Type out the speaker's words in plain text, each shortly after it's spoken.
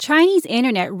Chinese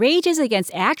internet rages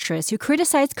against actress who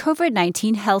criticized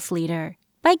COVID-19 health leader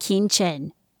by Qin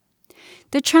Chen.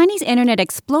 The Chinese internet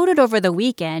exploded over the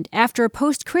weekend after a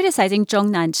post criticizing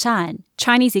Zhong Nanshan,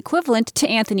 Chinese equivalent to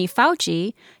Anthony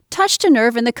Fauci, touched a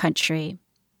nerve in the country.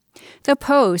 The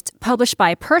post, published by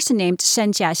a person named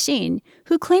Shen Jiaxin,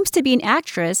 who claims to be an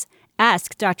actress,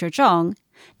 asked Dr. Zhong,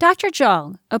 "Dr.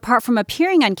 Zhong, apart from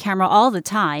appearing on camera all the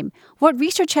time, what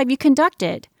research have you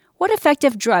conducted? What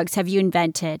effective drugs have you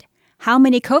invented? How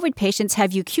many COVID patients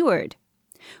have you cured?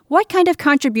 What kind of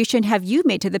contribution have you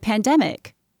made to the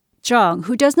pandemic?" Zhong,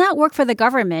 who does not work for the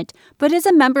government but is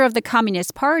a member of the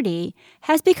Communist Party,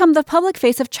 has become the public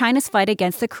face of China's fight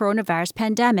against the coronavirus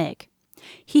pandemic.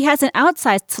 He has an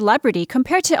outsized celebrity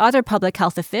compared to other public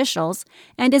health officials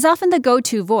and is often the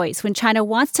go-to voice when China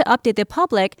wants to update the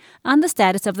public on the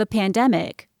status of the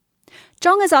pandemic.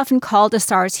 Zhong is often called a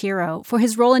SARS hero for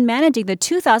his role in managing the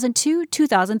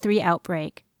 2002-2003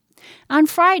 outbreak. On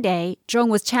Friday, Zhong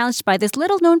was challenged by this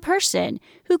little-known person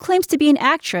who claims to be an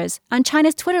actress on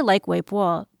China's Twitter like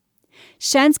Weibo.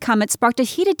 Shen's comment sparked a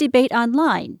heated debate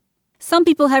online. Some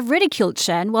people have ridiculed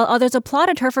Shen while others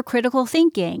applauded her for critical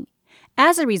thinking.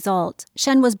 As a result,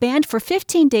 Shen was banned for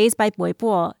 15 days by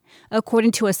Weibo,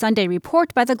 according to a Sunday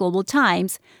report by the Global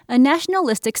Times, a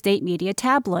nationalistic state media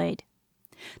tabloid.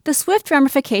 The swift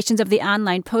ramifications of the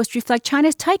online post reflect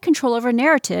China's tight control over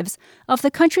narratives of the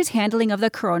country's handling of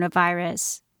the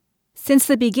coronavirus. Since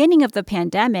the beginning of the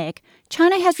pandemic,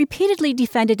 China has repeatedly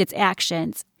defended its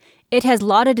actions. It has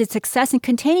lauded its success in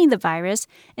containing the virus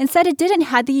and said it didn't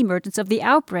have the emergence of the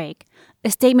outbreak,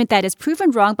 a statement that is proven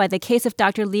wrong by the case of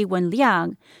Dr. Li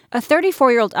Wenliang, a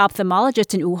 34-year-old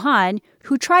ophthalmologist in Wuhan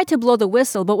who tried to blow the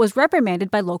whistle but was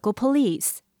reprimanded by local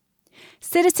police.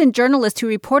 Citizen journalists who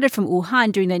reported from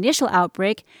Wuhan during the initial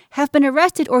outbreak have been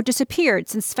arrested or disappeared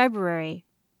since February.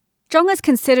 Zhong is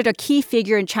considered a key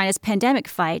figure in China's pandemic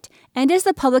fight and is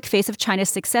the public face of China's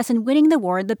success in winning the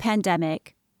war in the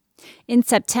pandemic. In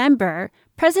September,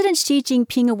 President Xi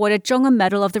Jinping awarded Zhong a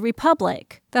Medal of the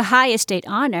Republic, the highest state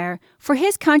honor, for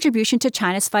his contribution to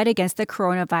China's fight against the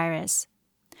coronavirus.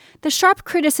 The sharp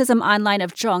criticism online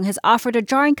of Zhong has offered a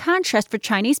jarring contrast for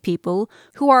Chinese people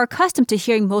who are accustomed to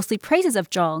hearing mostly praises of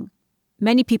Zhong.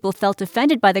 Many people felt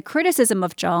offended by the criticism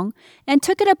of Zhong and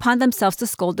took it upon themselves to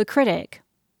scold the critic.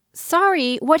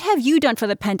 "Sorry, what have you done for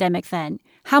the pandemic then?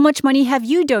 How much money have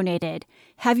you donated?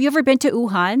 Have you ever been to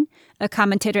Wuhan?" a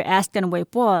commentator asked on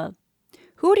Weibo.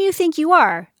 "Who do you think you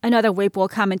are?" another Weibo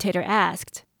commentator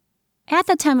asked. At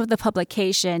the time of the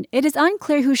publication, it is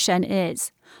unclear who Shen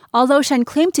is. Although Shen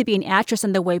claimed to be an actress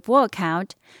on the Weibo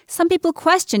account, some people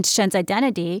questioned Shen's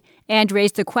identity and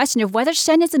raised the question of whether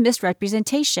Shen is a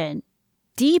misrepresentation.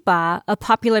 Diba, a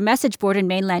popular message board in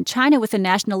mainland China with a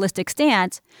nationalistic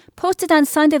stance, posted on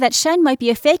Sunday that Shen might be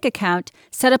a fake account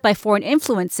set up by foreign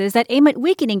influences that aim at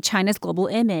weakening China's global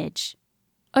image.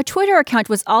 A Twitter account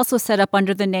was also set up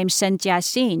under the name Shen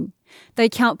Jiaxin. The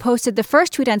account posted the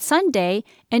first tweet on Sunday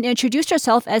and introduced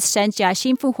herself as Shen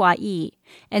Jiaxin from Huayi,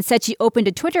 and said she opened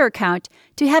a Twitter account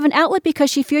to have an outlet because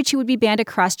she feared she would be banned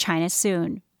across China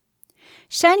soon.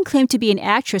 Shen claimed to be an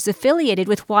actress affiliated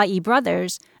with Huayi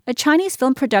Brothers, a Chinese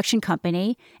film production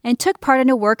company, and took part in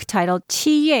a work titled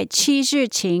七月七日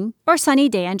晴, or Sunny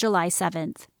Day on July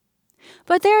 7th.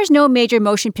 But there is no major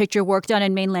motion picture work done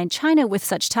in mainland China with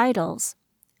such titles.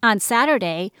 On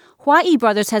Saturday, Huayi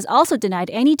Brothers has also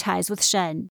denied any ties with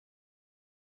Shen.